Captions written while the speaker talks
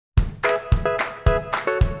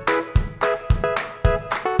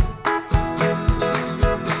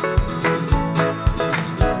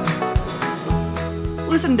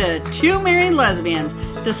Listen to Two Married Lesbians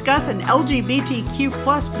discuss an LGBTQ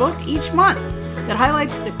plus book each month that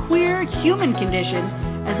highlights the queer human condition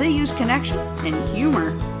as they use connection and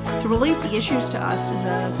humor to relate the issues to us as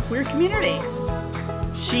a queer community.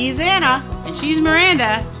 She's Anna. And she's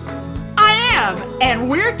Miranda. I am. And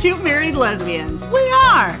we're Two Married Lesbians. We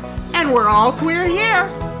are. And we're all queer here.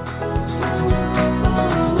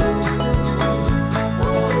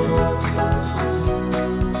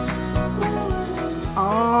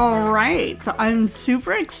 All right. So I'm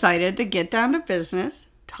super excited to get down to business.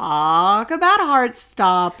 Talk about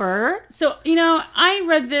Heartstopper. So, I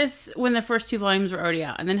read this when the first 2 volumes were already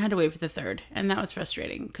out and then had to wait for the third. And that was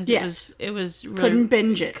frustrating because it was really, Couldn't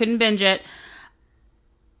binge it.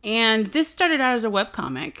 And this started out as a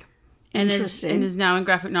webcomic. Interesting. And is now in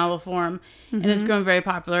graphic novel form. And has grown very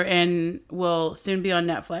popular and will soon be on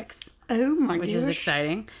Netflix. Oh my gosh. Which is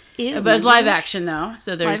exciting. Ew, but it's live action though.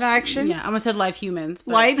 So there's live action? Yeah, I almost said live humans.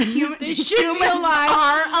 Live humans. They should Humans be alive.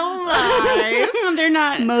 are alive. They're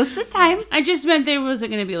not. Most of the time. I just meant there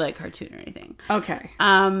wasn't going to be like cartoon or anything. Okay.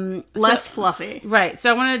 Less fluffy. Right. So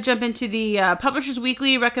I want to jump into the Publishers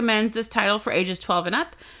Weekly recommends this title for ages 12 and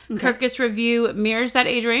up. Okay. Kirkus Review mirrors that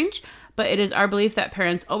age range, but it is our belief that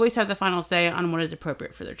parents always have the final say on what is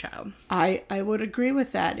appropriate for their child. I would agree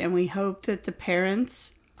with that, and we hope that the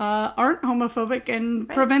parents aren't homophobic and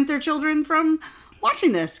prevent their children from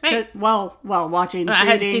watching this. Right. Watching. I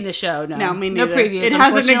hadn't seen the show. No, me no neither. previews. It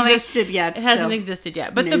hasn't existed yet. It hasn't existed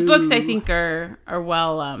yet. But the books, I think, are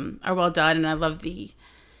well done, and I love the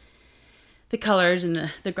colors and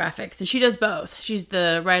the graphics. And she does both. She's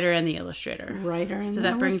the writer and the illustrator. So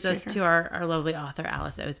that brings us to our lovely author,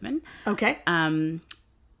 Alice Oseman. Okay.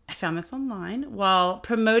 I found this online. While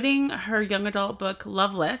promoting her young adult book,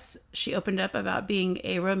 Loveless, she opened up about being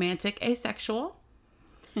aromantic asexual.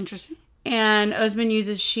 Interesting. And Oseman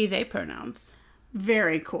uses she, they pronouns.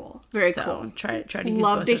 Very cool. Very cool. Try to use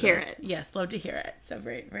love both to of hear those. it. Yes, love to hear it. So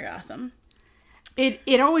very, very awesome.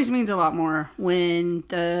 It always means a lot more when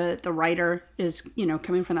the writer is,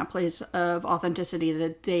 coming from that place of authenticity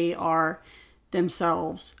that they are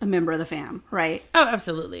themselves a member of the fam, right? Oh,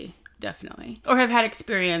 absolutely. Definitely. Or have had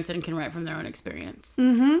experience and can write from their own experience.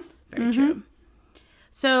 Mm-hmm. Very true.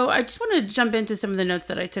 So I just want to jump into some of the notes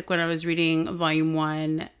that I took when I was reading Volume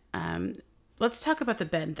 1. Let's talk about the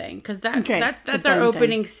Ben thing, because that's our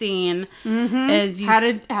opening scene. Mm-hmm.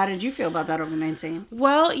 How did you feel about that opening scene?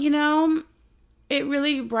 Well, it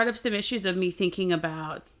really brought up some issues of me thinking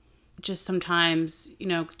about just sometimes,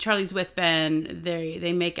 Charlie's with Ben.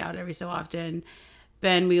 They make out every so often.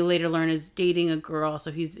 Ben, we later learn, is dating a girl,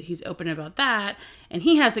 so he's open about that, and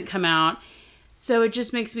he hasn't come out. So it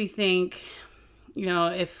just makes me think,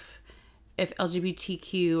 if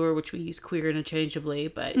LGBTQ, or which we use queer interchangeably,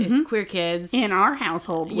 but if queer kids... In our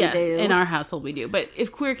household, we do. Yes, in our household we do. But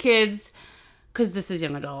if queer kids, because this is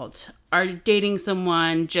young adult, are dating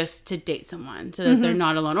someone just to date someone so that they're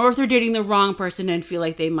not alone, or if they're dating the wrong person and feel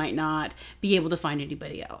like they might not be able to find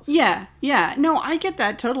anybody else. Yeah. No, I get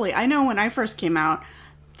that totally. I know when I first came out,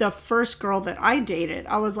 the first girl that I dated,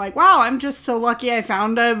 I was like, wow, I'm just so lucky I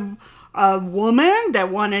found a woman that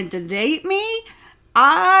wanted to date me.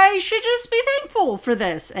 I should just be thankful for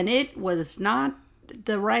this. And it was not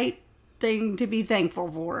the right thing to be thankful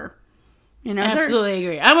for. Absolutely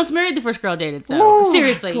agree. I almost married the first girl I dated, so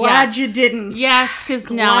seriously. Glad you didn't. Yes, because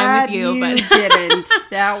now I'm with you. But didn't.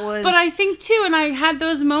 That was... But I think, too, and I had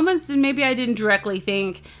those moments, and maybe I didn't directly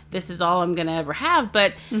think this is all I'm going to ever have,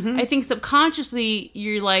 but I think subconsciously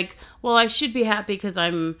you're like, well, I should be happy because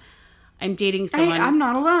I'm dating someone. Hey, I'm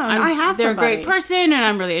not alone. I have they're somebody. A great person, and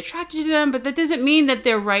I'm really attracted to them, but that doesn't mean that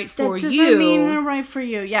they're right for you. That doesn't mean they're right for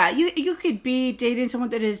you. Yeah, you could be dating someone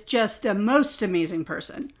that is just the most amazing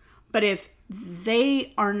person. But if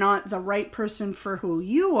they are not the right person for who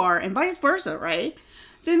you are, and vice versa, right?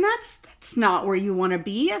 Then that's not where you want to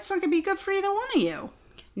be. That's not going to be good for either one of you.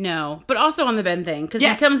 No, but also on the Ben thing, because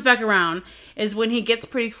he comes back around, is when he gets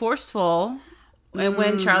pretty forceful, and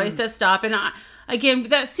when Charlie says stop. And again,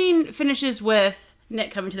 that scene finishes with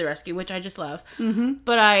Nick coming to the rescue, which I just love. Mm-hmm.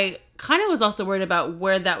 But I kind of was also worried about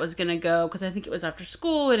where that was going to go, because I think it was after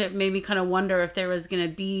school, and it made me kind of wonder if there was going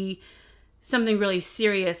to be something really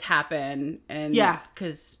serious happen. And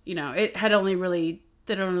because it had only really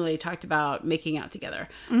talked about making out together.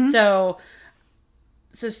 Mm-hmm. So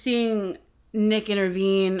seeing Nick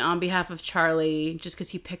intervene on behalf of Charlie just because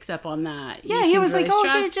he picks up on that. He was really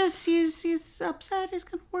like, he's upset, he's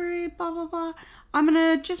gonna worry, blah blah blah, I'm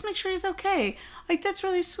gonna just make sure he's okay. Like, that's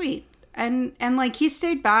really sweet. And like, he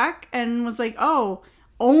stayed back and was like,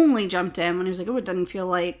 only jumped in when he was like, it doesn't feel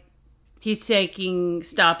like he's taking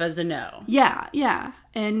stop as a no. Yeah.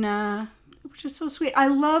 And which is so sweet. I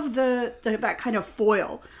love the that kind of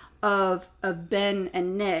foil of Ben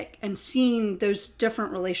and Nick, and seeing those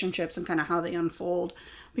different relationships and kind of how they unfold,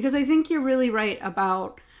 because I think you're really right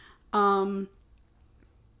about and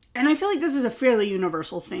I feel like this is a fairly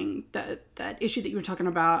universal thing, that issue that you were talking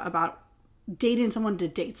about dating someone to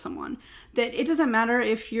date someone, that it doesn't matter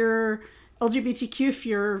if you're LGBTQ, if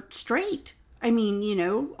you're straight. I mean, you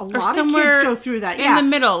know, a lot of kids go through that. In the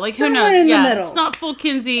middle. Like, somewhere who knows? in the middle. It's not full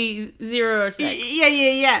Kinsey 0 or 6.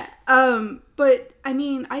 Yeah. But, I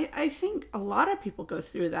mean, I think a lot of people go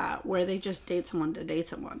through that, where they just date someone to date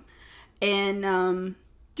someone. And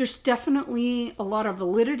there's definitely a lot of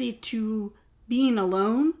validity to being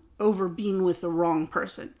alone over being with the wrong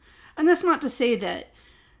person. And that's not to say that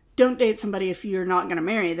don't date somebody if you're not going to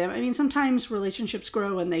marry them. I mean, sometimes relationships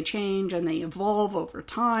grow and they change and they evolve over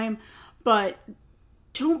time. But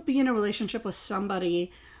don't be in a relationship with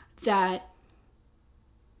somebody that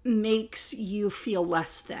makes you feel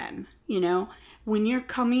less than, you know? When you're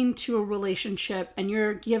coming to a relationship and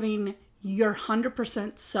you're giving your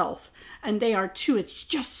 100% self, and they are too, it's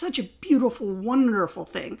just such a beautiful, wonderful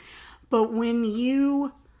thing. But when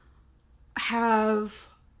you have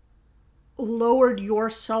lowered your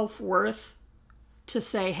self-worth to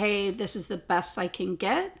say, hey, this is the best I can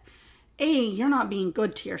get, you're not being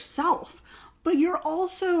good to yourself, but you're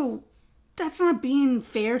also, that's not being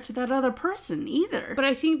fair to that other person either. But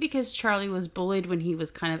I think because Charlie was bullied when he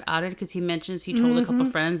was kind of outed, because he mentions he told a couple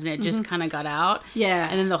friends and it just kind of got out. Yeah.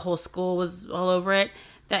 And then the whole school was all over it,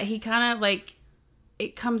 that he kind of like,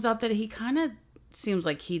 it comes out that he kind of seems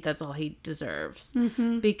like that's all he deserves,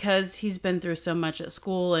 because he's been through so much at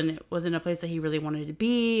school and it wasn't a place that he really wanted to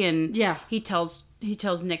be. And he tells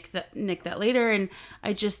Nick that later. And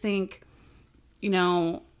I just think, you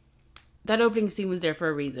know, that opening scene was there for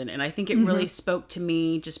a reason. And I think it really spoke to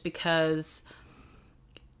me, just because,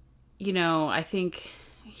 you know, I think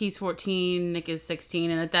he's 14, Nick is 16.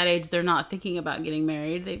 And at that age, they're not thinking about getting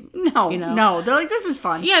married. No. They're like, this is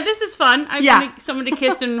fun. Yeah, this is fun. I want someone to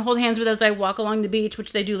kiss and hold hands with as I walk along the beach,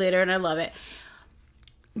 which they do later. And I love it.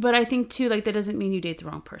 But I think, too, like, that doesn't mean you date the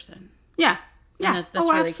wrong person. Yeah. Yeah, that's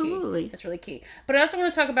really absolutely. Key. That's really key. But I also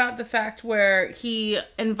want to talk about the fact where he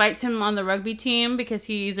invites him on the rugby team because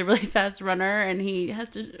he's a really fast runner, and he has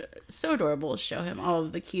to, so adorable, show him all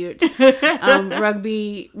of the cute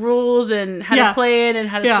rugby rules and how to play it and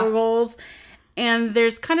how to score goals. And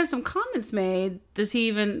there's kind of some comments made.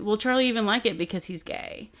 Will Charlie even like it because he's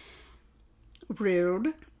gay?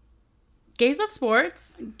 Rude. Gays love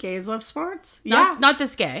sports. Gays love sports? Not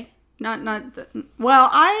this gay. Well,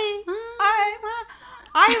 I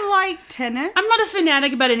like tennis. I'm not a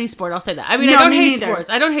fanatic about any sport. I'll say that. I mean, I don't hate sports.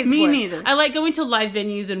 I don't hate sports. Me neither. I like going to live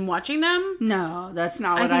venues and watching them. No, that's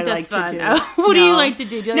not what I like to do. What do you like to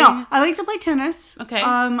do? I like to play tennis. Okay.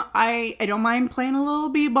 I don't mind playing a little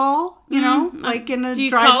b-ball, you know, like in a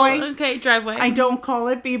driveway. Driveway. I don't call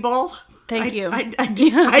it b-ball. Thank you. I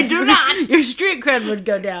do not. Your street cred would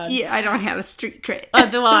go down. Yeah, I don't have a street cred.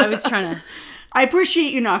 Well, I was trying to... I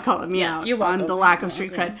appreciate you not calling me out on the lack of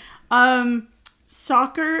street cred.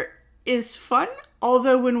 Soccer is fun,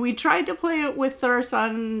 although when we tried to play it with our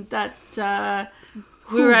son, we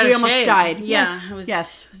almost died. Yeah, it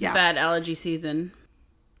was a bad allergy season.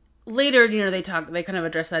 Later, you know, they kind of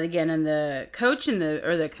address that again, and the coach and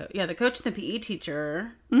the coach and the PE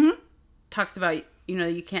teacher talks about, you know,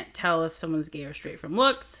 you can't tell if someone's gay or straight from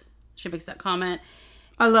looks. She makes that comment.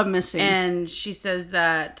 I love Missy. And she says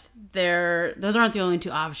that those aren't the only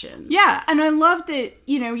two options. Yeah, and I love that,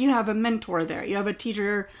 you know, you have a mentor there. You have a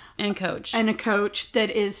teacher and coach. And a coach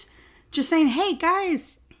that is just saying, hey,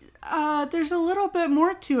 guys, there's a little bit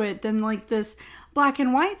more to it than like this black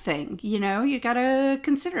and white thing. You know, you got to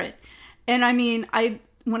consider it. And I mean,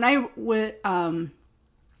 when I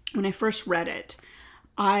first read it,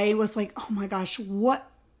 I was like, oh my gosh, what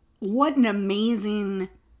an amazing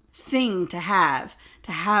thing to have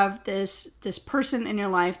this person in your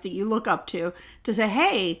life that you look up to say,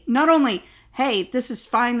 hey, not only, hey, this is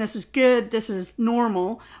fine, this is good, this is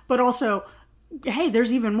normal, but also, hey,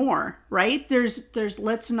 there's even more, right? There's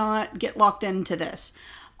let's not get locked into this.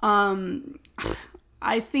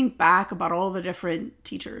 I think back about all the different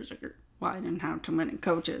teachers, well, I didn't have too many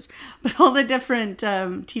coaches, but all the different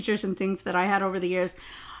teachers and things that I had over the years.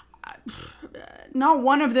 Not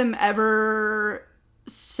one of them ever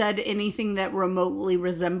said anything that remotely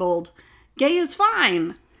resembled gay is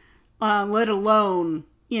fine, let alone,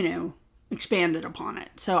 you know, expanded upon it.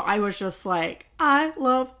 So I was just like, I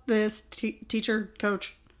love this teacher,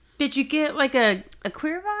 coach. Did you get like a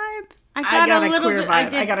queer vibe? I got a queer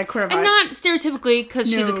vibe. I got a queer vibe. And not stereotypically because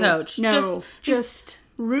she's a coach. No, just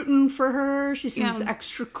rooting for her. She seems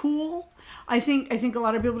extra cool. I think a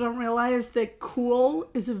lot of people don't realize that cool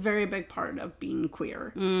is a very big part of being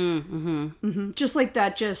queer. Just like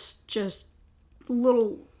that, just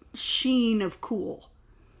little sheen of cool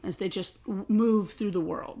as they just move through the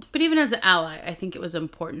world. But even as an ally, I think it was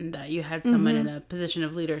important that you had someone in a position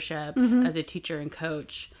of leadership as a teacher and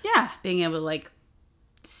coach. Yeah. Being able to, like,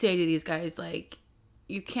 say to these guys, like,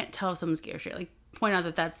 you can't tell if someone's gay or straight. Like, point out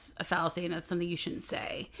that that's a fallacy and that's something you shouldn't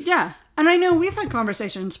say. Yeah. And I know we've had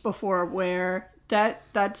conversations before where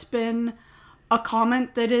that's been a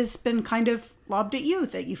comment that has been kind of lobbed at you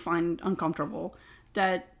that you find uncomfortable.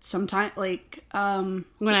 That sometimes, like... when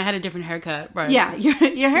I had a different haircut, right? Yeah, your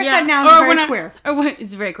haircut now is very queer.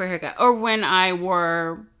 It's a very queer haircut. Or when I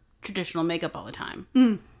wore traditional makeup all the time.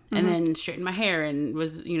 And then straightened my hair and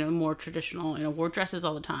was, more traditional, wore dresses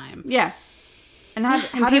all the time. Yeah. And how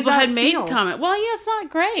people did that had made feel? comment. Well, it's not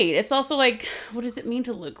great. It's also like, what does it mean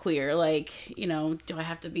to look queer? Like, do I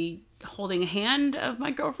have to be holding a hand of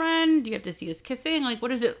my girlfriend? Do you have to see us kissing? Like,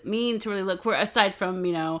 what does it mean to really look queer aside from,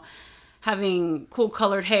 having cool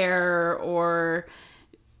colored hair or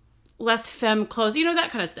less femme clothes, that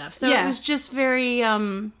kind of stuff. So it was just very,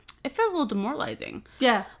 it felt a little demoralizing.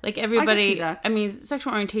 Yeah. Like everybody, I can see that. I mean,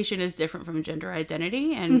 sexual orientation is different from gender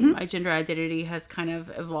identity. And my gender identity has kind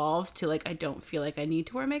of evolved to like, I don't feel like I need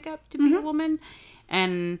to wear makeup to be a woman.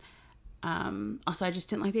 And also I just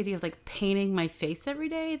didn't like the idea of like painting my face every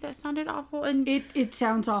day. That sounded awful. And it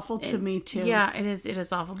sounds awful to me too. Yeah, it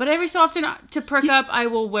is awful. But every so often to perk up, I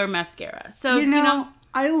will wear mascara. So,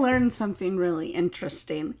 I learned something really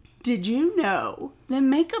interesting. Did you know that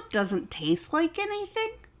makeup doesn't taste like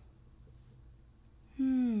anything?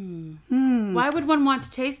 Why would one want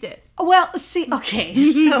to taste it? Well, see, okay,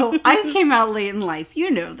 so I came out late in life. You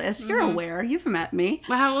know this. You're aware. You've met me.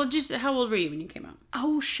 Well, how old were you when you came out?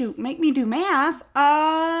 Oh, shoot. Make me do math.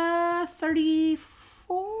 34?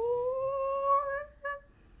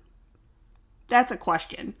 That's a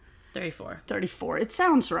question. 34. 34. It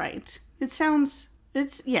sounds right.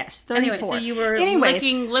 Yes, 34. Anyway, so you were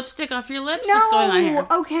licking lipstick off your lips? No, what's going on here?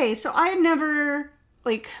 Okay, so I never,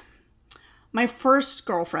 my first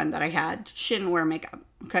girlfriend that I had, she didn't wear makeup,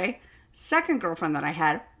 okay? Second girlfriend that I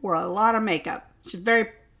had wore a lot of makeup. She's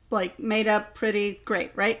very, made up, pretty,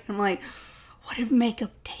 great, right? I'm like, what if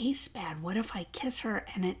makeup tastes bad? What if I kiss her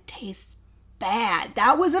and it tastes bad?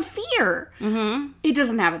 That was a fear. It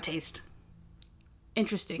doesn't have a taste.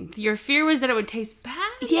 Interesting. Your fear was that it would taste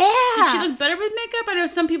bad? Yeah. Did she look better with makeup? I know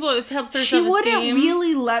some people, it helps their self-esteem. She wouldn't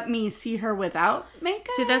really let me see her without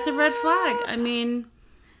makeup. See, that's a red flag. I mean...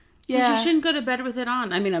 Yeah. She shouldn't go to bed with it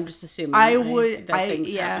on. I mean, I'm just assuming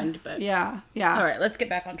things happened. But yeah. All right, let's get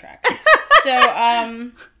back on track.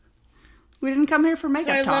 So, we didn't come here for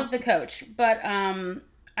makeup talk. I love the coach, but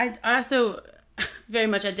I also very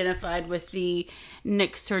much identified with the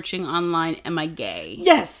Nick searching online, am I gay?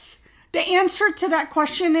 Yes. The answer to that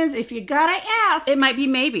question is, if you gotta ask... It might be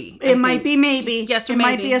maybe. It might be maybe. Yes or maybe.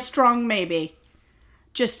 It might be a strong maybe.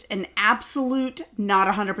 Just an absolute not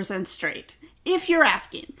 100% straight. If you're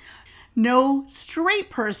asking... No straight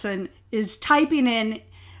person is typing in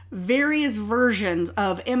various versions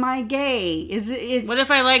of "Am I gay?" Is what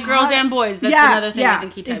if I like girls and boys? That's another thing I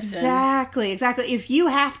think he types in. Exactly. If you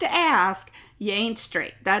have to ask, you ain't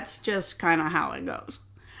straight. That's just kind of how it goes.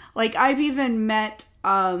 Like I've even met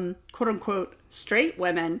quote unquote straight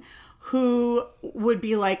women who would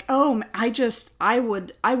be like, "Oh, I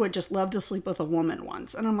would just love to sleep with a woman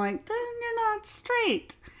once," and I'm like, "Then you're not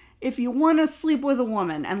straight." If you want to sleep with a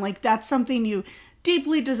woman and that's something you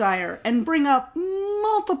deeply desire and bring up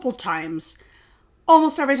multiple times,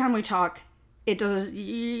 almost every time we talk,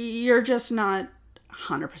 you're just not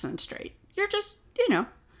 100% straight. You're just,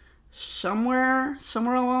 somewhere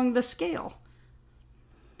along the scale.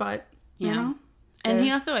 But, you know. And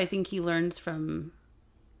he also, I think he learns from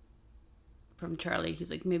Charlie.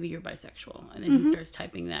 He's like, maybe you're bisexual. And then he starts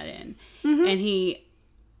typing that in. And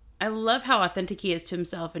I love how authentic he is to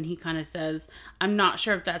himself, and he kind of says, I'm not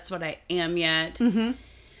sure if that's what I am yet. And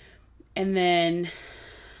then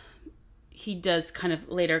he does kind of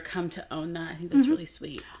later come to own that. I think that's really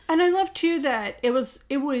sweet. And I love, too, that it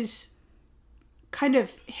was kind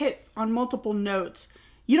of hit on multiple notes.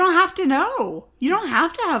 You don't have to know. You don't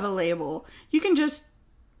have to have a label. You can just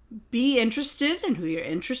be interested in who you're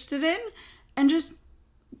interested in and just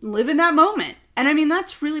live in that moment. And I mean,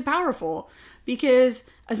 that's really powerful because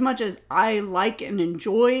as much as I like and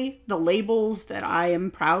enjoy the labels that I am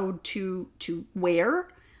proud to wear,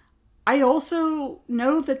 I also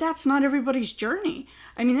know that that's not everybody's journey.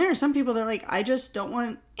 I mean, there are some people that are like, I just don't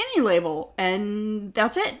want any label and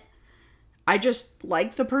that's it. I just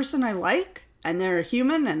like the person I like and they're a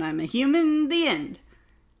human and I'm a human, the end.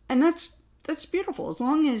 And that's that's beautiful. As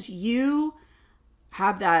long as you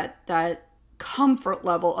have that comfort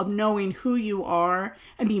level of knowing who you are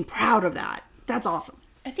and being proud of that. That's awesome.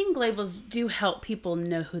 I think labels do help people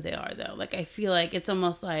know who they are, though. Like, I feel like it's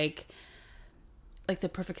almost like the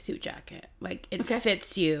perfect suit jacket. Like, it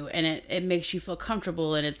fits you, and it makes you feel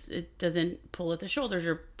comfortable, and it doesn't pull at the shoulders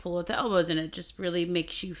or pull at the elbows, and it just really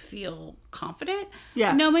makes you feel confident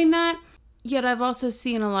knowing that. Yet I've also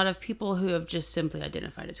seen a lot of people who have just simply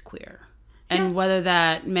identified as queer. And whether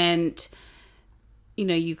that meant, you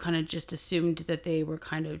know, you kind of just assumed that they were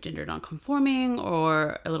kind of gender nonconforming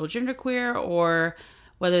or a little genderqueer, or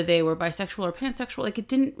whether they were bisexual or pansexual, like, it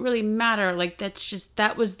didn't really matter. Like,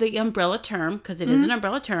 that was the umbrella term, because it is an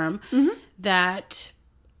umbrella term, that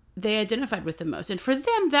they identified with the most. And for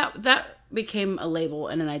them, that became a label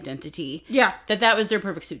and an identity. Yeah. That was their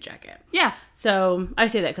perfect suit jacket. Yeah. So I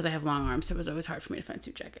say that because I have long arms, so it was always hard for me to find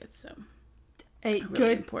suit jackets. So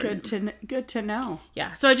really good to know.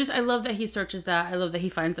 Yeah. So I love that he searches that. I love that he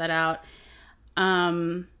finds that out.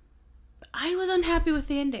 I was unhappy with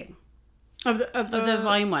the ending. Of the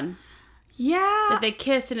volume 1. Yeah. That they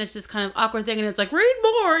kiss and it's this kind of awkward thing and it's like, read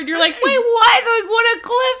more. And you're like, wait, what? Like, what a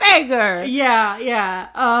cliffhanger.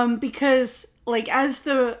 Yeah. Because, like, as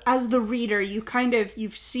the reader,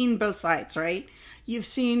 you've seen both sides, right? You've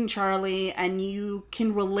seen Charlie and you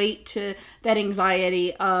can relate to that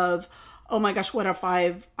anxiety of, oh my gosh, what if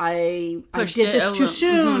I did this too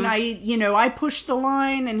soon? I pushed the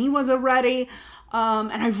line and he wasn't ready.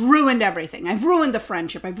 And I've ruined everything. I've ruined the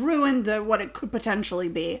friendship. I've ruined what it could potentially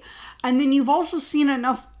be. And then you've also seen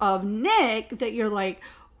enough of Nick that you're like,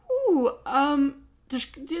 ooh,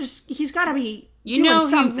 he's got to be doing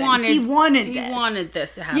something. He wanted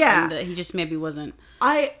this to happen. Yeah. He just maybe wasn't.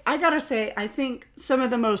 I gotta say, I think some of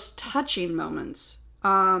the most touching moments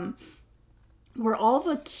were all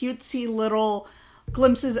the cutesy little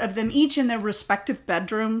glimpses of them each in their respective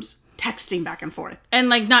bedrooms, texting back and forth. And,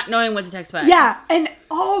 like, not knowing what to text back. Yeah. And,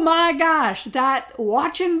 oh my gosh, that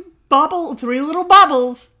watching 3 little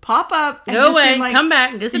bubbles pop up. And go away, like, come back,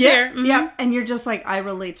 and disappear. Yeah, yeah. And you're just like, I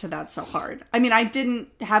relate to that so hard. I mean, I didn't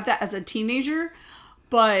have that as a teenager,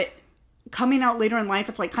 but coming out later in life,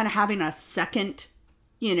 it's like kind of having a second,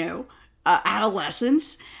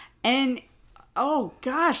 adolescence. And, oh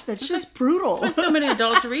gosh, that's just brutal. So many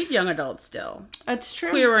adults read young adults still. That's true.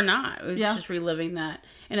 Queer or not. It was just reliving that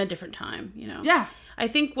in a different time, Yeah. I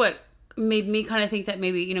think what made me kind of think that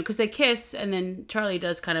maybe, because they kiss and then Charlie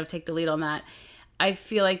does kind of take the lead on that. I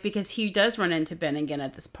feel like because he does run into Ben again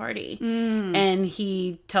at this party and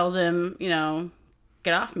he tells him,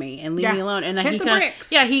 get off me and leave me alone. And hit the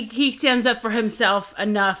bricks. He stands up for himself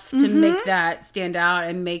enough to make that stand out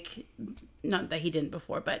and make, not that he didn't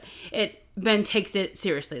before, but Ben takes it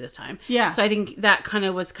seriously this time. Yeah. So I think that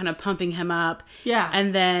was pumping him up. Yeah.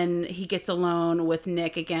 And then he gets alone with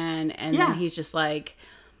Nick again. And then he's just like,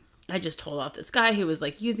 I just told off this guy who was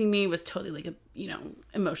like using me, was totally like,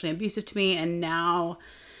 emotionally abusive to me. And now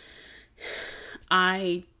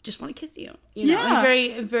I just want to kiss you. A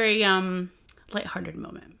very, very lighthearted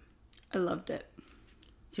moment. I loved it.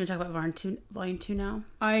 So you want to talk about volume 2 now?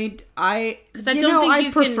 Because I don't think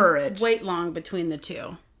you prefer can wait long between the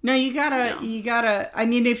two. No, you gotta, I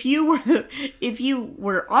mean, if you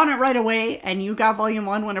were on it right away and you got volume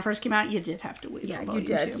 1 when it first came out, you did have to wait for volume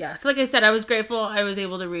 2. Yeah. So like I said, I was grateful I was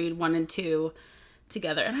able to read 1 and 2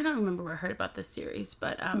 together. And I don't remember where I heard about this series,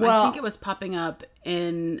 but I think it was popping up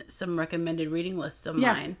in some recommended reading lists of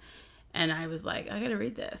mine. And I was like, I gotta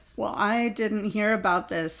read this. Well, I didn't hear about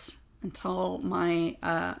this until my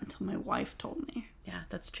wife told me. Yeah,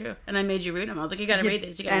 that's true. And I made you read them. I was like, you gotta read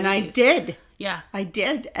these. And I did. Yeah. I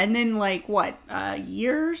did. And then, like, a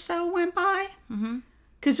year or so went by? Mm-hmm.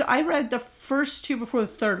 Because I read the first 2 before the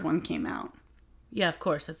third one came out. Yeah, of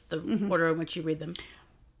course. That's the order in which you read them.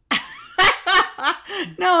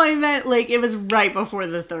 No, I meant, like, it was right before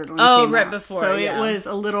the third one came out. Oh, right before, So it was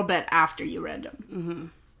a little bit after you read them. Mm-hmm.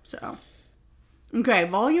 So. Okay,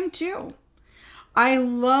 volume 2. I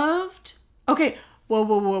loved... Okay,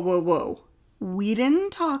 whoa. We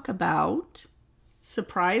didn't talk about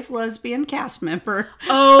surprise lesbian cast member.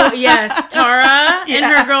 Oh, yes. Tara and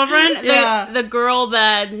her girlfriend. The girl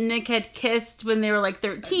that Nick had kissed when they were like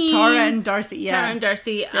 13. Tara and Darcy, Yeah.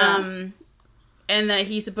 And that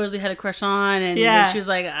he supposedly had a crush on. And she was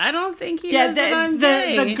like, I don't think he does it on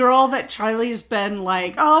the girl that Charlie's been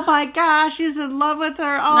like, oh my gosh, he's in love with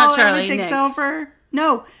her. Oh, not Charlie, everything's Nick. Over.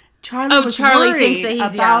 No, Charlie was worried thinks that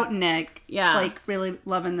he's about Nick. Yeah. Like, really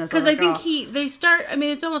loving this other girl. Because I think they start, I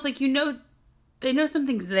mean, it's almost like, they know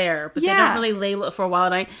something's there, but they don't really label it for a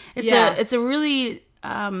while. And it's a really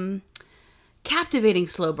captivating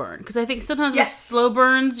slow burn. Because I think sometimes Yes. with slow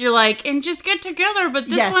burns, you're like, and just get together. But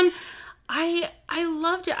this Yes. one, I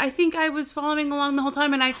loved it. I think I was following along the whole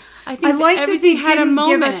time, and I think I like that everything they had a didn't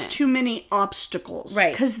moment. give us too many obstacles.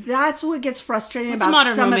 Right. Because that's what gets frustrating It's about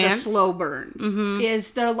modern some of romance. the slow burns.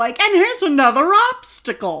 Is they're like, and here's another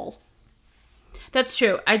obstacle. That's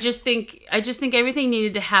true. I just think everything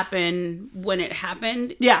needed to happen when it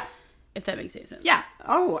happened. Yeah. If that makes any sense. Yeah.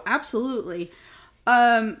 Oh, absolutely.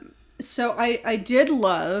 So I did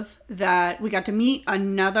love that we got to meet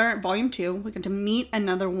another, volume 2, we got to meet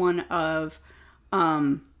another one of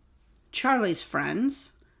Charlie's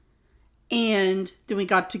friends. And then we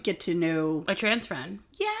got to get to know... A trans friend.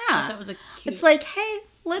 Yeah. That was a cute... It's like, hey,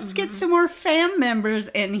 let's get some more fam members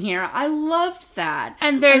in here. I loved that.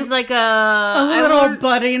 And there's like a little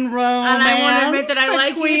budding romance. And I want to admit that I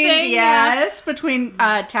like you thing. Yes, between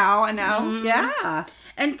Tao and Elle. Yeah.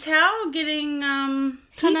 And Tao getting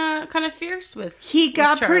kind of fierce with He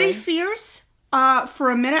got Charlie. pretty fierce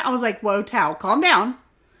for a minute. I was like, whoa, Tao, calm down.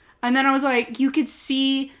 And then I was like, you could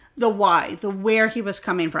see the where he was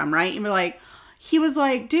coming from, right? You were like, he was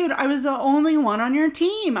like, dude, I was the only one on your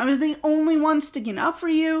team. I was the only one sticking up for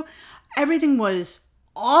you. Everything was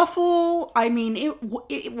awful. I mean,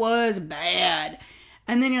 it was bad.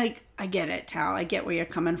 And then you're like, I get it, Tao. I get where you're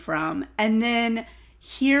coming from. And then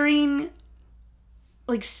hearing,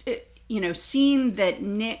 like, seeing that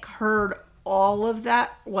Nick heard all of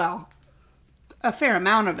that, well, a fair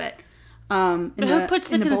amount of it. Who puts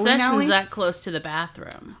the concessions that close to the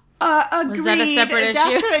bathroom? Agreed. Was that a separate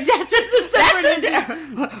issue?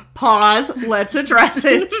 That's a pause. Let's address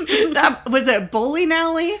it. Was it bowling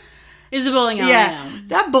alley? It was a bowling alley. Yeah,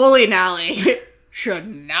 that bowling alley should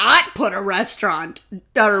not put a restaurant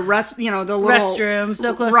or the little restroom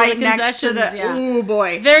so close right to the next to the. Yeah. Oh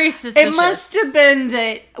boy, very suspicious. It must have been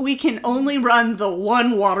that we can only run the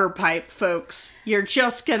one water pipe, folks. You're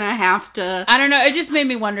just gonna have to. I don't know. It just made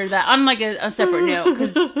me wonder that on like a separate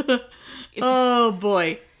note. Oh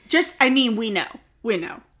boy. We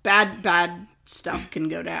know. Bad stuff can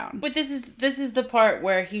go down. But this is the part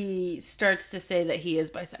where he starts to say that he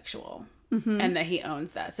is bisexual and that he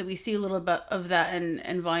owns that. So we see a little bit of that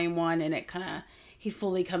in volume 1, and he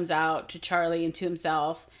fully comes out to Charlie and to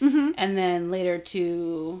himself, and then later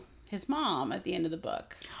to his mom at the end of the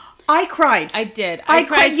book. I cried. I did. I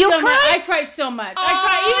cried You so cried? much. I cried so much. I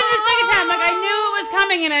cried even the second time. Like I knew it was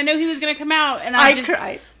coming, and I knew he was going to come out, and I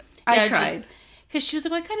cried. I cried. Because she was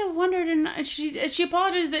like, well, I kind of wondered, and she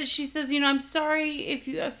apologized that she says, I'm sorry if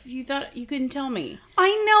you thought you couldn't tell me. I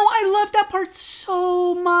know, I love that part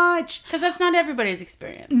so much. Because that's not everybody's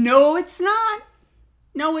experience. No, it's not.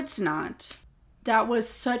 That was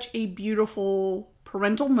such a beautiful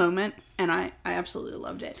parental moment, and I absolutely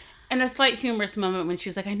loved it. And a slight humorous moment when she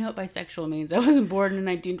was like, I know what bisexual means. I wasn't born in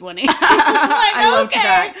 1920. I loved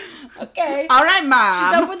that. Okay. All right,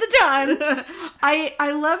 Mom. She's up with the time.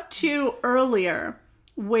 I love too earlier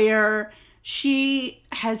where she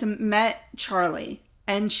has met Charlie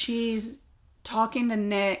and she's talking to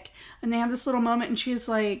Nick and they have this little moment and she's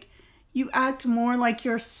like, you act more like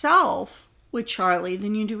yourself with Charlie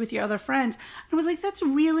than you do with your other friends. And I was like, that's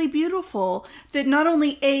really beautiful that not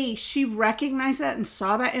only she recognized that and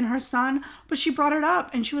saw that in her son, but she brought it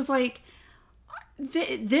up and she was like,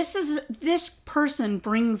 this person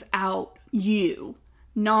brings out you,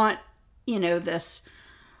 not, this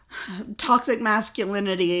toxic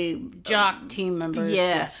masculinity. Jock team members.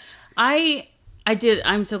 Yes. I did.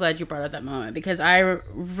 I'm so glad you brought up that moment because I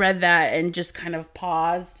read that and just kind of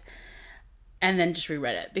paused and then just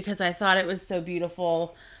reread it because I thought it was so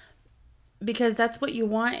beautiful because that's what you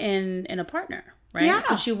want in a partner, right? Yeah.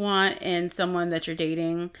 That's what you want in someone that you're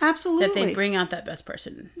dating. Absolutely. That they bring out that best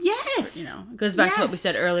person. Yes. It goes back to what we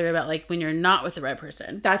said earlier about like when you're not with the right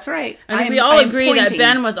person. That's right. I think we all agree that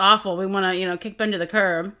Ben was awful. We want to, kick Ben to the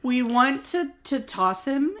curb. We want to toss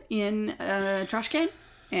him in a trash can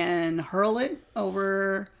and hurl it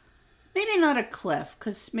over... Maybe not a cliff,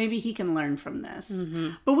 because maybe he can learn from this. Mm-hmm.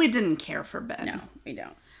 But we didn't care for Ben. No, we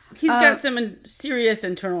don't. He's got some serious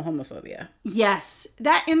internal homophobia. Yes.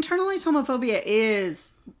 That internalized homophobia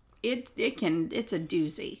is... It's a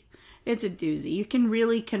doozy. It's a doozy. You can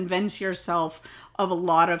really convince yourself of a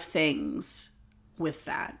lot of things with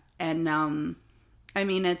that. And,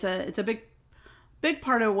 it's a big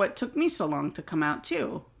part of what took me so long to come out,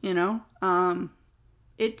 too. It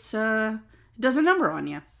does a number on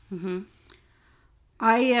you. Mm-hmm.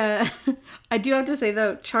 I do have to say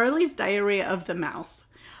though, Charlie's diarrhea of the mouth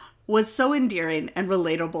was so endearing and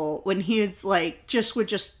relatable when he is like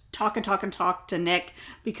would talk and talk and talk to Nick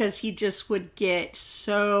because he just would get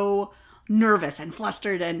so nervous and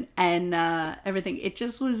flustered and everything. It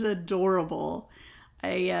just was adorable.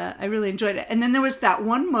 I really enjoyed it. And then there was that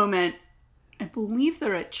one moment, I believe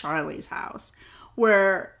they're at Charlie's house,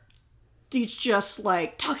 where he's just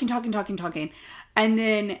like talking. And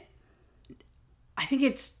then I think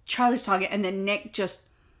it's Charlie's talking, and then Nick just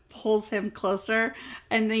pulls him closer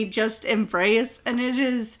and they just embrace. And it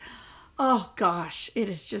is, oh gosh, it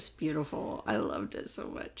is just beautiful. I loved it so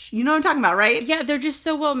much. You know what I'm talking about, right? Yeah, they're just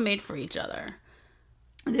so well made for each other.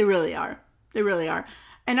 They really are. They really are.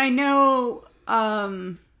 And I know,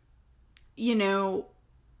 you know,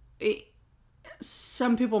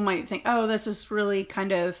 some people might think, oh, this is really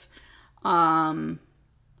kind of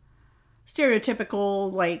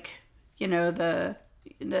stereotypical, like, you know, the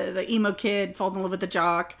emo kid falls in love with the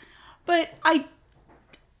jock. But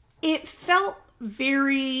it felt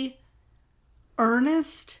very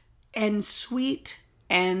earnest and sweet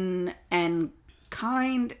and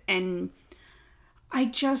kind, and I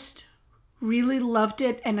just really loved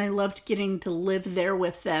it, and I loved getting to live there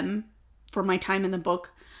with them for my time in the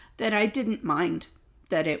book, that I didn't mind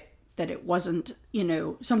that it wasn't, you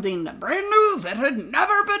know, something brand new that had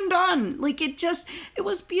never been done. Like, it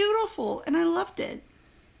was beautiful, and I loved it.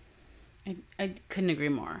 I couldn't agree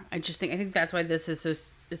more. I think that's why this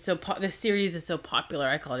is this series is so popular.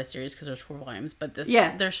 I call it a series because there's 4 volumes, but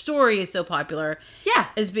their story is so popular. Yeah,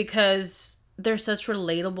 is because they're such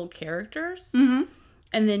relatable characters. Mm-hmm.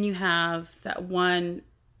 And then you have that one,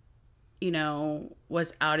 you know,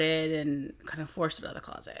 was outed and kind of forced out of the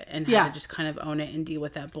closet and had to just kind of own it and deal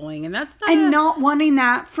with that bullying. And that's not wanting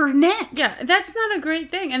that for Nick. Yeah, that's not a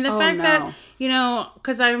great thing. And the fact that, you know,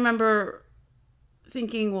 because I remember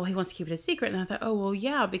thinking, well, he wants to keep it a secret. And I thought, oh, well,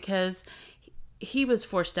 yeah, because he was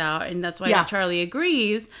forced out. And that's why Charlie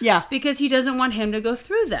agrees. Yeah. Because he doesn't want him to go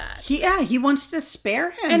through that. He wants to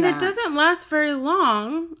spare him. And it doesn't last very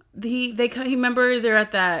long. He remember they're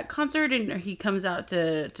at that concert and he comes out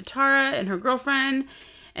to Tara and her girlfriend.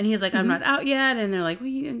 And he's like, I'm not out yet. And they're like,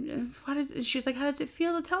 well, she's like, how does it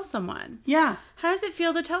feel to tell someone? Yeah. How does it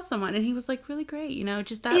feel to tell someone? And he was like, really great. You know,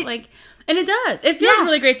 just that and it does. It feels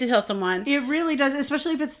really great to tell someone. It really does,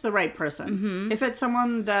 especially if it's the right person. Mm-hmm. If it's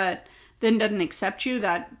someone that then doesn't accept you,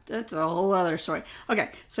 that's a whole other story.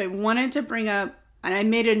 Okay, so I wanted to bring up, and I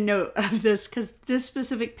made a note of this because this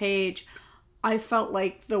specific page, I felt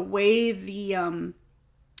like the way the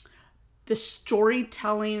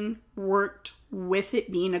storytelling worked with it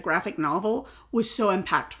being a graphic novel was so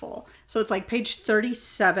impactful. So it's like page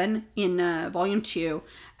 37 in volume 2,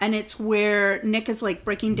 and it's where Nick is like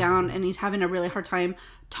breaking down and he's having a really hard time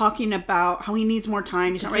talking about how he needs more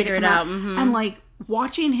time. He's not ready to come out. Mm-hmm. And like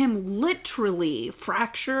watching him literally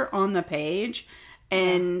fracture on the page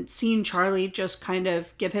and seeing Charlie just kind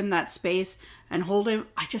of give him that space and hold him.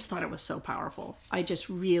 I just thought it was so powerful. I just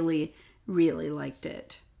really, really liked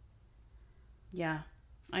it. Yeah.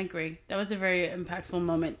 I agree. That was a very impactful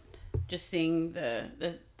moment. Just seeing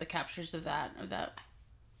the captures of that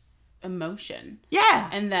emotion. Yeah.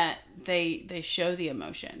 And that they show the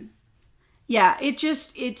emotion. Yeah.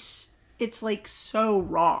 It's like so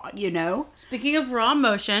raw, you know? Speaking of raw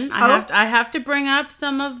emotion, I have to bring up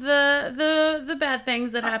some of the bad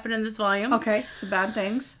things that happen in this volume. Okay. Some bad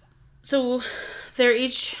things. So they're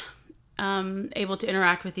each able to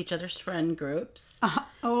interact with each other's friend groups.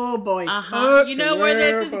 Oh boy. You know where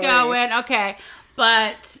this is going. Okay.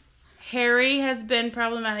 But Harry has been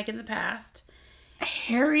problematic in the past.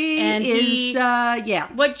 Harry is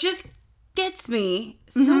What just gets me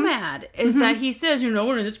so mad is that he says, you know,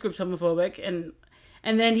 one of this group's homophobic,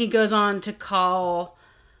 and then he goes on to call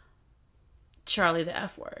Charlie the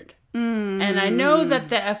F word. And I know that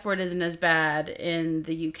the F word isn't as bad in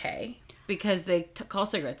the UK. Because they call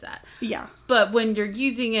cigarettes that. Yeah. But when you're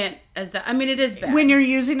using it as that, I mean, it is bad. When you're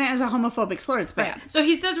using it as a homophobic slur, it's bad. Right. So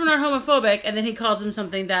he says we're not homophobic, and then he calls him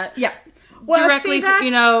something that directly,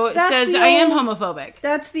 says I am homophobic.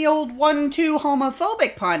 That's the old 1-2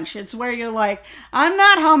 homophobic punch. It's where you're like, I'm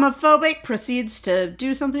not homophobic, proceeds to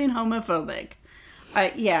do something homophobic.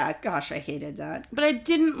 Gosh, I hated that. But I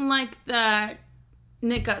didn't like that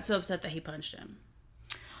Nick got so upset that he punched him.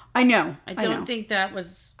 I know. I don't think that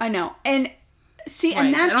was... I know. And see, right.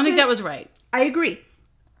 and that's... I don't think that was right. I agree.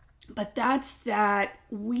 But that's that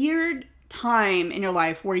weird time in your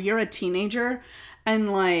life where you're a teenager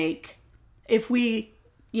and like, if we,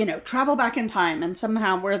 you know, travel back in time and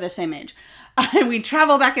somehow we're the same age. We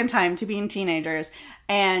travel back in time to being teenagers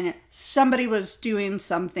and somebody was doing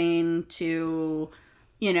something to,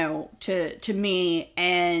 you know, to me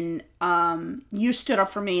and you stood up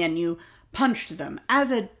for me and you punched them. As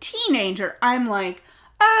a teenager, I'm like,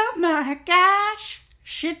 oh my gosh,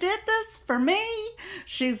 she did this for me.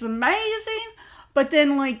 She's amazing. But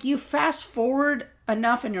then, like, you fast forward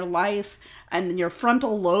enough in your life and your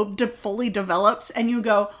frontal lobe fully develops and you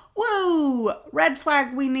go, whoa, red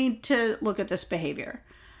flag, we need to look at this behavior.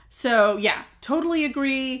 So, yeah, totally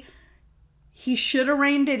agree. He should have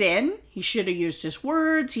reined it in. He should have used his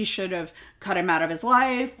words. He should have cut him out of his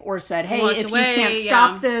life or said, hey, if you can't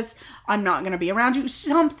stop this, I'm not going to be around you.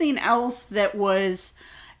 Something else that was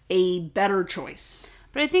a better choice.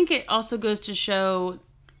 But I think it also goes to show,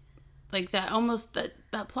 like, that almost,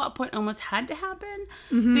 that plot point almost had to happen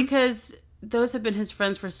because those have been his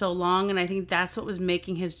friends for so long, and I think that's what was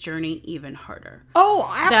making his journey even harder.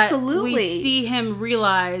 Oh, absolutely. That we see him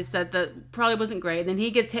realize that probably wasn't great, then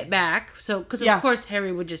he gets hit back. So, because of course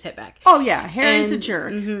Harry would just hit back. Oh yeah, Harry's a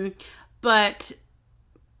jerk. But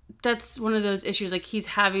that's one of those issues. Like, he's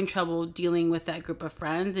having trouble dealing with that group of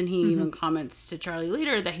friends, and he even comments to Charlie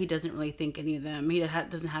later that he doesn't really think any of them. He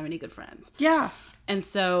doesn't have any good friends. Yeah, and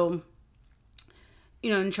so. You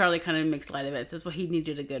know, and Charlie kind of makes light of it. Says, well, he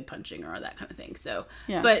needed a good punching or that kind of thing. So,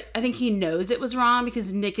 yeah. But I think he knows it was wrong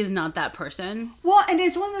because Nick is not that person. Well, and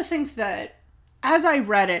it's one of those things that, as I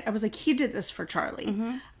read it, I was like, he did this for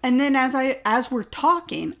Charlie. And then as we're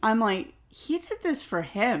talking, I'm like, he did this for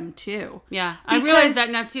him too. Yeah, I realized that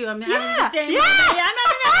now too. I'm having the same.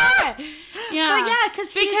 I'm having it. Yeah, but yeah,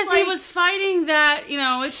 because he was fighting that. You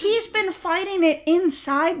know, he's been fighting it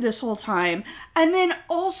inside this whole time, and then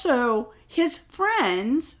also. His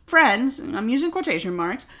friends, I'm using quotation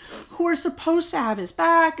marks, who are supposed to have his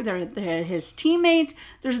back, they're his teammates,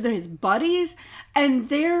 they're his buddies, and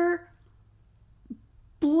they're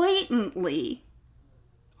blatantly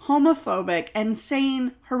homophobic and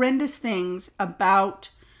saying horrendous things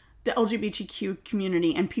about the LGBTQ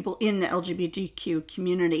community and people in the LGBTQ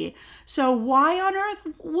community. So why on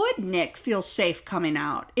earth would Nick feel safe coming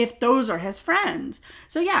out if those are his friends?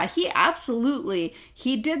 So yeah, he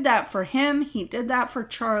did that for him. He did that for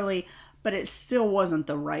Charlie, but it still wasn't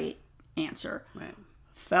the right answer. Right.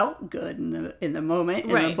 Felt good in the moment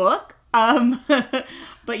in the book.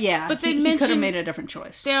 But yeah, but he could have made a different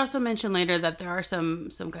choice. They also mentioned later that there are some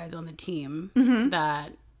guys on the team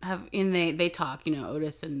that have they talk, you know,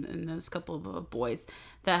 Otis and those couple of boys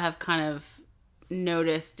that have kind of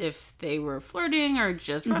noticed if they were flirting or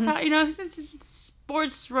just rough out, you know, it's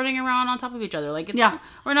sports running around on top of each other. Like,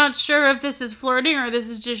 we're not sure if this is flirting or this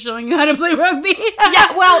is just showing you how to play rugby.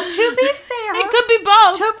 Yeah, well, to be fair, it could be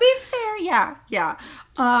both. To be fair, yeah.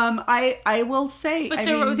 I will say, but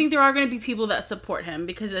I think there are going to be people that support him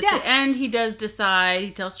because at the end he does decide.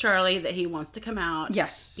 He tells Charlie that he wants to come out.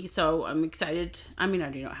 Yes. So I'm excited. I mean, I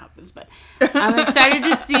already know what happens, but I'm excited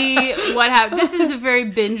to see what happens. This is a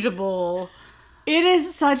very bingeable. It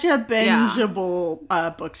is such a bingeable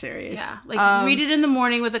book series. Yeah, like read it in the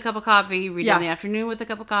morning with a cup of coffee. Read it in the afternoon with a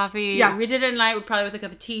cup of coffee. Yeah. Read it at night, probably with a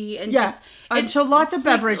cup of tea. And so lots of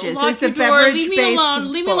beverages. It's a beverage-based Leave me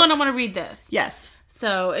alone. Leave me alone. I want to read this. Yes.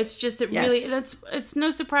 So it's just it's no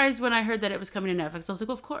surprise when I heard that it was coming to Netflix. I was like,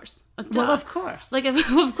 well, of course. Well, of course. Like, of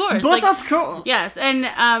course. But of course. Yes,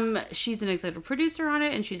 and she's an executive producer on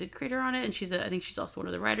it, and she's a creator on it, and I think she's also one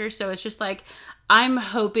of the writers. So it's just like, I'm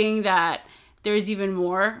hoping that there's even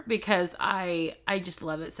more because I just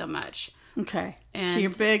love it so much. Okay. And so you're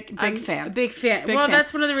big fan. A big fan.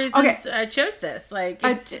 That's one of the reasons I chose this. Like,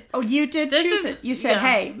 you did choose it. You said,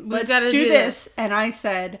 hey, let's do this. And I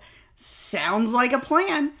said, sounds like a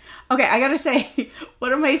plan. Okay, I gotta say,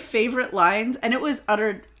 one of my favorite lines, and it was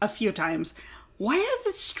uttered a few times, why are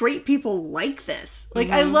the straight people like this? Like,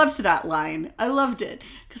 I loved that line. I loved it.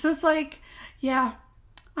 Because it's like, yeah,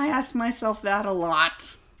 I ask myself that a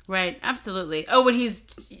lot. Right, absolutely. Oh, when he's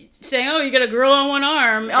saying, oh, you got a girl on one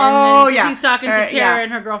arm. And then he's talking to Tara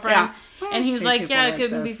and her girlfriend. Yeah. And he's like, it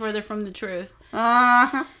couldn't be further from the truth.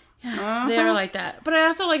 Uh-huh. They are like that. But I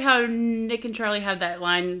also like how Nick and Charlie have that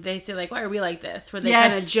line. They say, like, why are we like this? Where they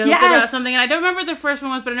kind of joke about something. And I don't remember the first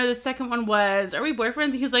one was, but I know the second one was, are we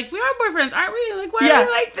boyfriends? And he's like, we are boyfriends, aren't we? Like, why are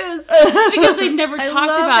we like this? Because they never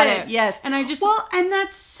talked about it. Yes. And I just... Well, and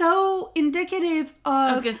that's so indicative of...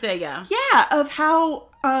 I was going to say, Yeah, of how...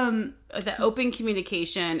 the open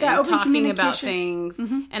communication and talking about things.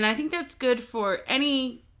 And I think that's good for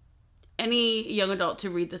any young adult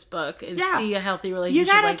to read this book and see a healthy relationship.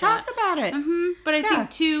 You gotta talk about it. But I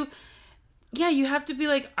think too, you have to be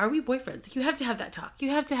like, are we boyfriends? You have to have that talk.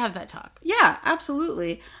 Yeah,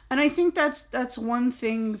 absolutely. And I think that's one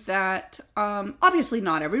thing that obviously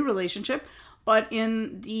not every relationship, but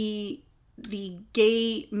in the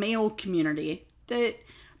gay male community, that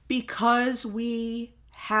because we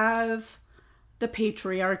have the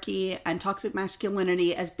patriarchy and toxic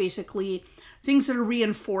masculinity as basically things that are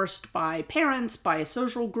reinforced by parents, by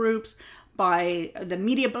social groups, by the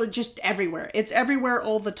media, but just everywhere. It's everywhere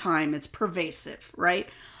all the time. It's pervasive, right?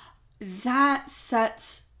 That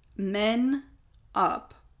sets men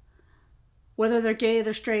up, whether they're gay,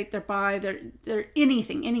 they're straight, they're bi, they're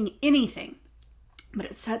anything. But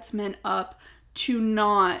it sets men up to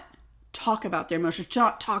not talk about their emotions, to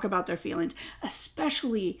not talk about their feelings,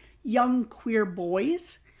 especially young queer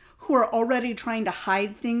boys who are already trying to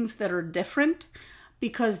hide things that are different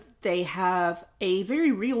because they have a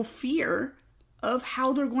very real fear of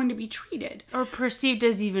how they're going to be treated. Or perceived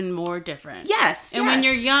as even more different. Yes. And when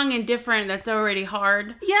you're young and different, that's already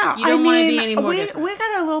hard. Yeah. You don't want to be any more different. We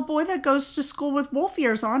got a little boy that goes to school with wolf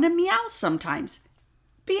ears on and meows sometimes.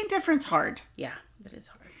 Being different's hard. Yeah, that is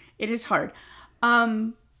hard. It is hard.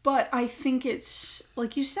 But I think it's,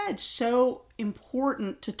 like you said, so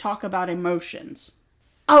important to talk about emotions.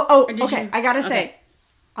 Okay. I gotta say,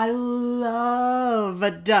 I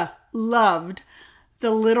loved the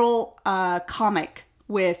little comic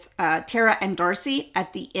with Tara and Darcy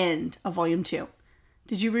at the end of Volume 2.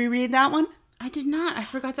 Did you reread that one? I did not. I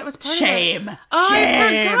forgot that was part Shame. of it. Oh, Shame.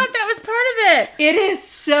 I forgot that was part of it. It is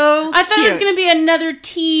so I thought it was going to be another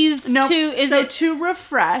tease to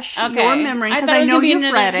refresh your memory, because I know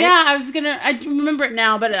you've read it. Yeah, I remember it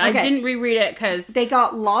now, but I didn't reread it because they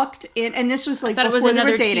got locked in, and this was like before they were dating. It was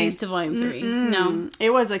another tease to Volume 3. No.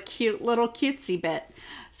 It was a cute little cutesy bit.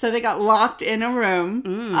 So they got locked in a room.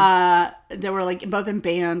 They were like both in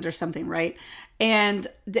band or something, right? And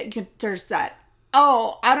there's that,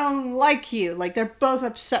 oh, I don't like you. Like, they're both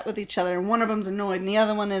upset with each other, and one of them's annoyed, and the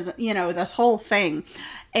other one is, this whole thing.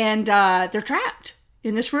 And they're trapped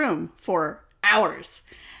in this room for hours.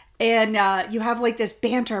 And you have, like, this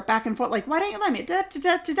banter back and forth, like, why don't you let me? Da, da,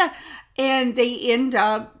 da, da, da. And they end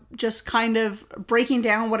up just kind of breaking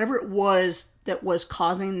down whatever it was that was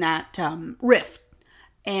causing that rift.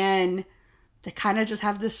 And they kind of just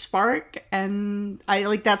have this spark, and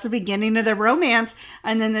that's the beginning of their romance.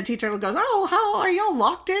 And then the teacher goes, oh, how are y'all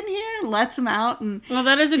locked in here? And lets them out. And well,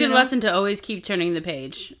 that is a good lesson to always keep turning the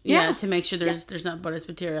page. Yeah, to make sure there's not bonus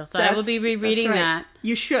material. So I will be rereading that.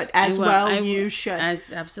 You should you should.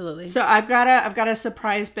 Absolutely. So I've got a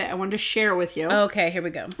surprise bit I wanted to share with you. Okay, here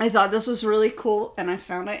we go. I thought this was really cool, and I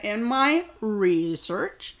found it in my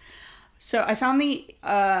research. So I found the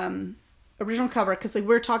original cover, because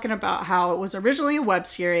we're talking about how it was originally a web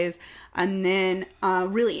series, and then a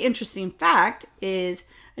really interesting fact is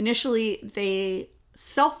initially they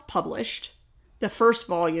self-published the first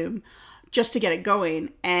volume just to get it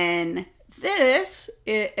going, and this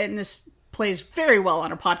plays very well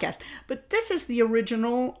on a podcast, but this is the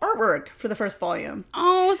original artwork for the first volume.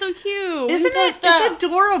 Oh, so cute. Isn't it? It's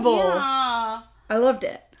adorable. Yeah. I loved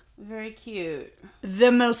it. Very cute.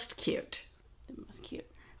 The most cute.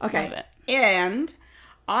 Okay. Love it. And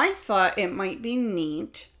I thought it might be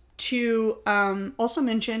neat to also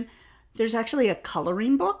mention there's actually a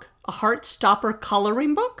coloring book, a Heartstopper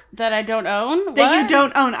coloring book. That I don't own? That you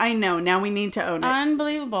don't own. I know. Now we need to own it.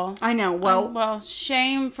 Unbelievable. I know. Well,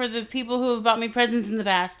 shame for the people who have bought me presents in the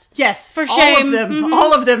past. Yes. For shame. All of them. Mm-hmm.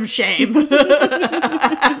 All of them shame.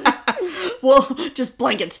 Well, just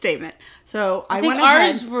blanket statement. So I went ahead.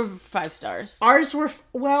 Ours were 5 stars. Ours were,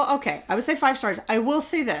 okay. I would say 5 stars. I will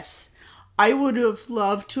say this. I would have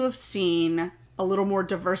loved to have seen a little more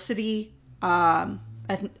diversity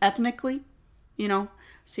ethnically,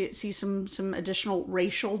 see some additional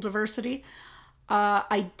racial diversity.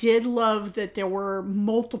 I did love that there were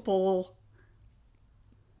multiple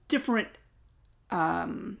different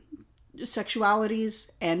sexualities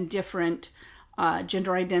and different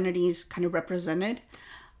gender identities kind of represented.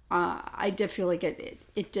 I did feel like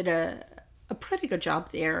it did a pretty good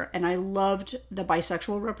job there, and I loved the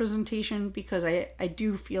bisexual representation, because I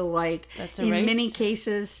do feel like that's in many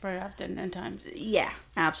cases, very often and times, yeah,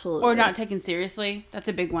 absolutely, or not taken seriously. That's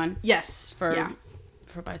a big one. Yes, for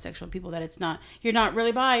bisexual people, that you're not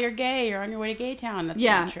really bi, you're gay, you're on your way to gay town. That's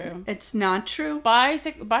not true. It's not true. Bi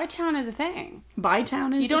town is a thing. Bi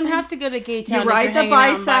town is. You don't have to go to gay town. You're right. The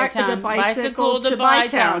bicycle to bi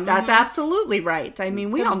town. That's absolutely right. I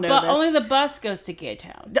mean, we all know this. Only the bus goes to gay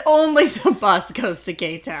town. Only the bus goes to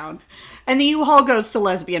gay town, and the U-Haul goes to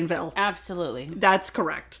Lesbianville. Absolutely, that's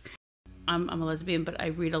correct. I'm a lesbian, but I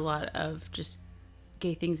read a lot of just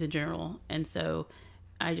gay things in general, and so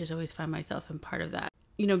I just always find myself in part of that.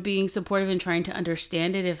 Being supportive and trying to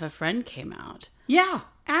understand it if a friend came out. Yeah,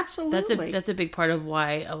 absolutely. That's a big part of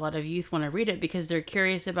why a lot of youth want to read it, because they're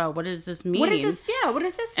curious about what does this mean? What is this? Yeah, what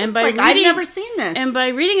is this? And I've never seen this. And by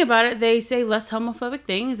reading about it, they say less homophobic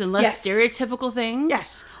things and less stereotypical things.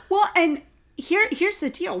 Yes. Well, and here's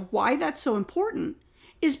the deal. Why that's so important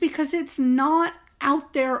is because it's not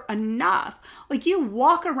out there enough. Like, you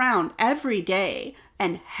walk around every day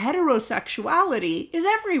and heterosexuality is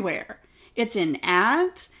everywhere. It's in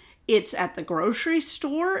ads, it's at the grocery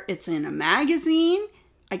store, it's in a magazine.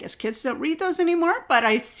 I guess kids don't read those anymore, but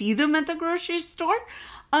I see them at the grocery store.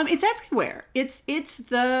 It's everywhere. It's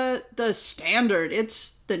the standard.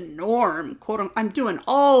 It's the norm. Quote. I'm doing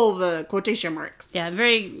all the quotation marks. Yeah,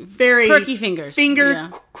 very perky fingers.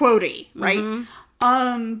 Quotey, right?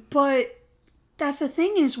 But that's the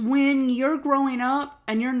thing, is when you're growing up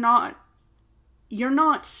and you're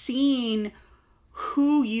not seeing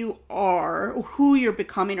who you are, or who you're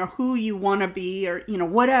becoming, or who you want to be, or,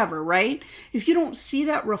 whatever, right? If you don't see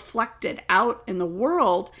that reflected out in the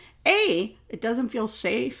world, A, it doesn't feel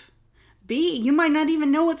safe. B, you might not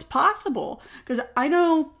even know it's possible. Because I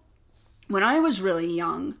know when I was really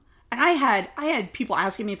young, and I had people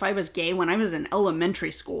asking me if I was gay when I was in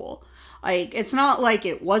elementary school. Like, it's not like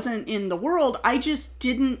it wasn't in the world. I just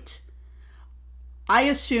didn't. I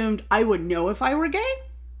assumed I would know if I were gay.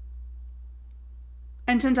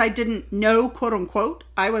 And since I didn't know, quote unquote,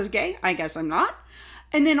 I was gay, I guess I'm not.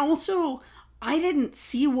 And then also, I didn't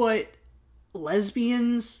see what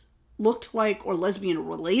lesbians looked like, or lesbian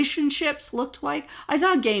relationships looked like. I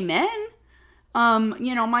saw gay men.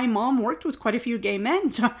 My mom worked with quite a few gay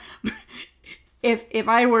men. So if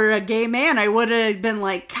I were a gay man, I would have been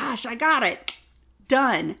like, gosh, I got it.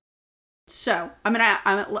 Done. So,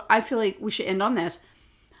 I feel like we should end on this.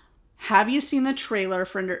 Have you seen the trailer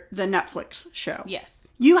for the Netflix show? Yes.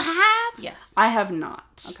 You have? Yes. I have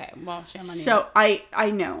not. Okay, well, shame on you. So,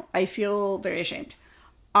 I know. I feel very ashamed.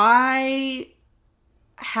 I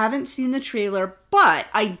haven't seen the trailer, but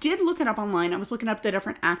I did look it up online. I was looking up the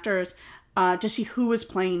different actors to see who was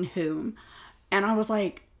playing whom. And I was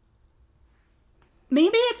like,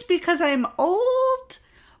 maybe it's because I'm old,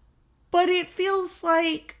 but it feels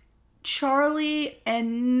like Charlie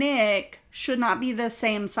and Nick should not be the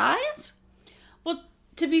same size. Well,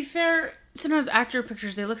 to be fair, sometimes actor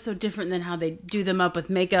pictures, they look so different than how they do them up with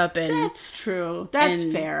makeup. And that's true. That's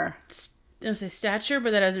fair. I don't say stature,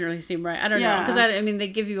 but that doesn't really seem right. I don't know. Because, they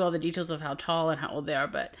give you all the details of how tall and how old they are.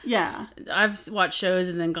 But yeah, I've watched shows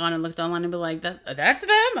and then gone and looked online and been like, that's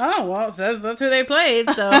them? Oh, well, it says that's who they played.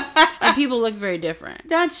 So, and people look very different.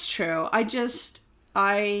 That's true. I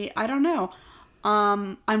don't know.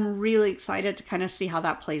 I'm really excited to kind of see how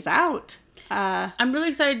that plays out. I'm really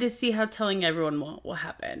excited to see how telling everyone will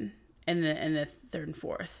happen in the third and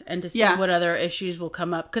fourth, and to see what other issues will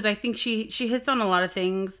come up. Because I think she hits on a lot of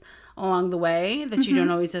things along the way that you don't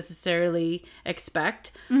always necessarily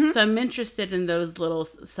expect. So I'm interested in those little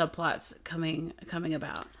subplots coming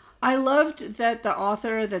about. I loved that the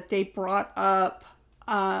author, that they brought up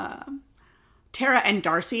Tara and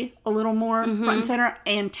Darcy a little more front and center,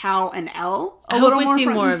 and Tal and Elle a little more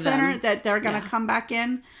front and center, that they're going to come back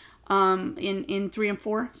in 3 and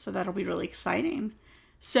 4. So that'll be really exciting.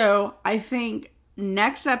 So I think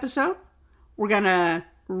next episode, we're going to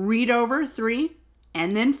read over 3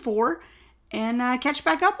 and then 4 and catch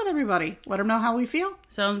back up with everybody. Let them know how we feel.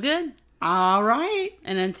 Sounds good. All right.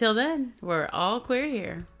 And until then, we're all queer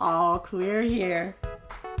here. All queer here.